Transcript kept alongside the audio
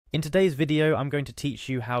In today's video, I'm going to teach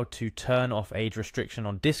you how to turn off age restriction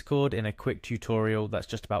on Discord in a quick tutorial that's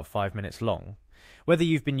just about 5 minutes long. Whether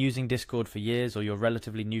you've been using Discord for years or you're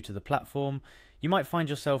relatively new to the platform, you might find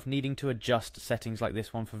yourself needing to adjust settings like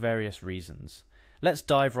this one for various reasons. Let's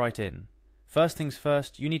dive right in. First things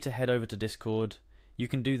first, you need to head over to Discord. You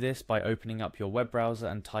can do this by opening up your web browser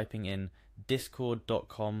and typing in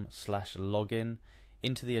discord.com/login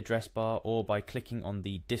into the address bar, or by clicking on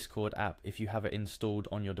the Discord app if you have it installed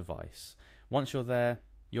on your device. Once you're there,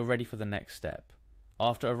 you're ready for the next step.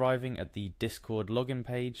 After arriving at the Discord login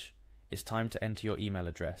page, it's time to enter your email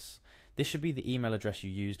address. This should be the email address you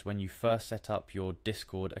used when you first set up your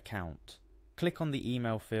Discord account. Click on the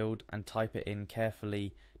email field and type it in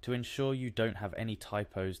carefully to ensure you don't have any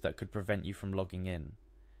typos that could prevent you from logging in.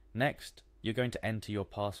 Next, you're going to enter your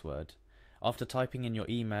password. After typing in your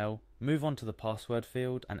email, move on to the password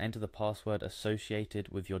field and enter the password associated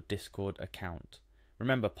with your Discord account.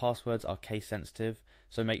 Remember, passwords are case sensitive,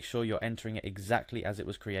 so make sure you're entering it exactly as it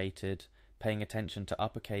was created, paying attention to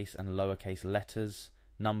uppercase and lowercase letters,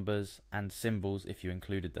 numbers, and symbols if you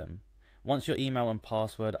included them. Once your email and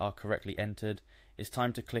password are correctly entered, it's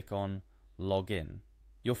time to click on Login.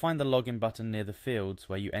 You'll find the login button near the fields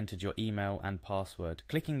where you entered your email and password.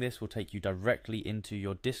 Clicking this will take you directly into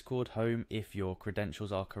your Discord home if your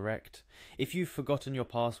credentials are correct. If you've forgotten your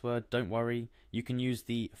password, don't worry, you can use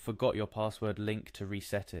the Forgot Your Password link to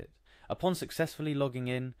reset it. Upon successfully logging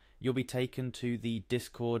in, you'll be taken to the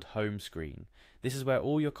Discord home screen. This is where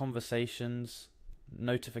all your conversations,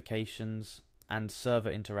 notifications, and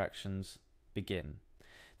server interactions begin.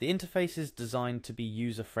 The interface is designed to be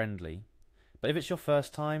user-friendly, but if it's your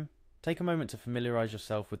first time, take a moment to familiarize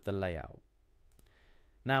yourself with the layout.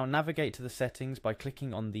 Now navigate to the settings by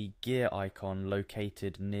clicking on the gear icon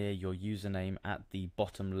located near your username at the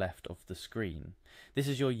bottom left of the screen. This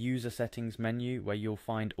is your user settings menu where you'll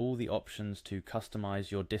find all the options to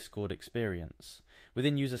customize your Discord experience.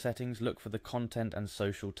 Within user settings, look for the content and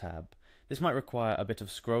social tab. This might require a bit of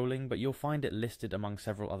scrolling, but you'll find it listed among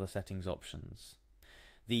several other settings options.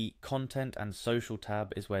 The Content and Social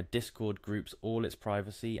tab is where Discord groups all its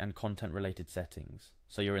privacy and content related settings,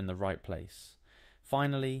 so you're in the right place.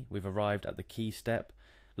 Finally, we've arrived at the key step.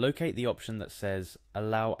 Locate the option that says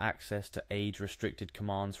Allow access to age restricted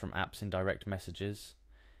commands from apps in direct messages.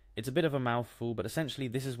 It's a bit of a mouthful, but essentially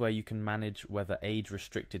this is where you can manage whether age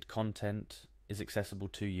restricted content is accessible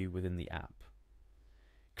to you within the app.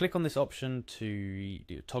 Click on this option to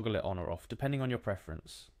toggle it on or off, depending on your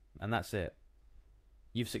preference, and that's it.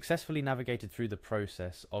 You've successfully navigated through the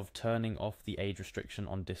process of turning off the age restriction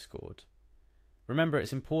on Discord. Remember,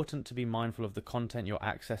 it's important to be mindful of the content you're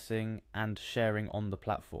accessing and sharing on the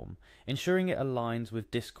platform, ensuring it aligns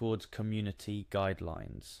with Discord's community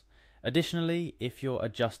guidelines. Additionally, if you're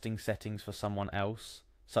adjusting settings for someone else,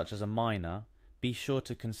 such as a minor, be sure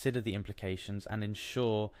to consider the implications and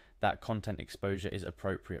ensure that content exposure is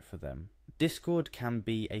appropriate for them. Discord can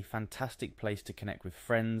be a fantastic place to connect with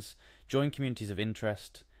friends, join communities of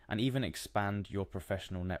interest, and even expand your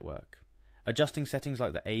professional network. Adjusting settings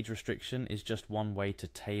like the age restriction is just one way to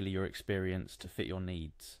tailor your experience to fit your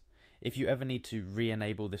needs. If you ever need to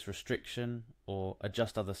re-enable this restriction or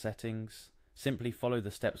adjust other settings, simply follow the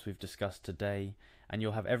steps we've discussed today and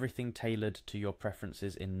you'll have everything tailored to your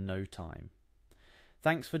preferences in no time.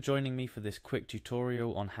 Thanks for joining me for this quick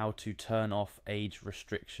tutorial on how to turn off age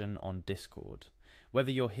restriction on Discord. Whether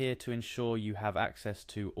you're here to ensure you have access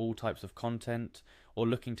to all types of content or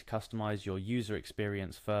looking to customize your user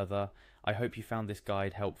experience further, I hope you found this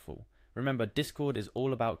guide helpful. Remember, Discord is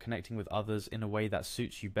all about connecting with others in a way that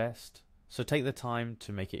suits you best, so take the time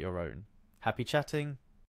to make it your own. Happy chatting!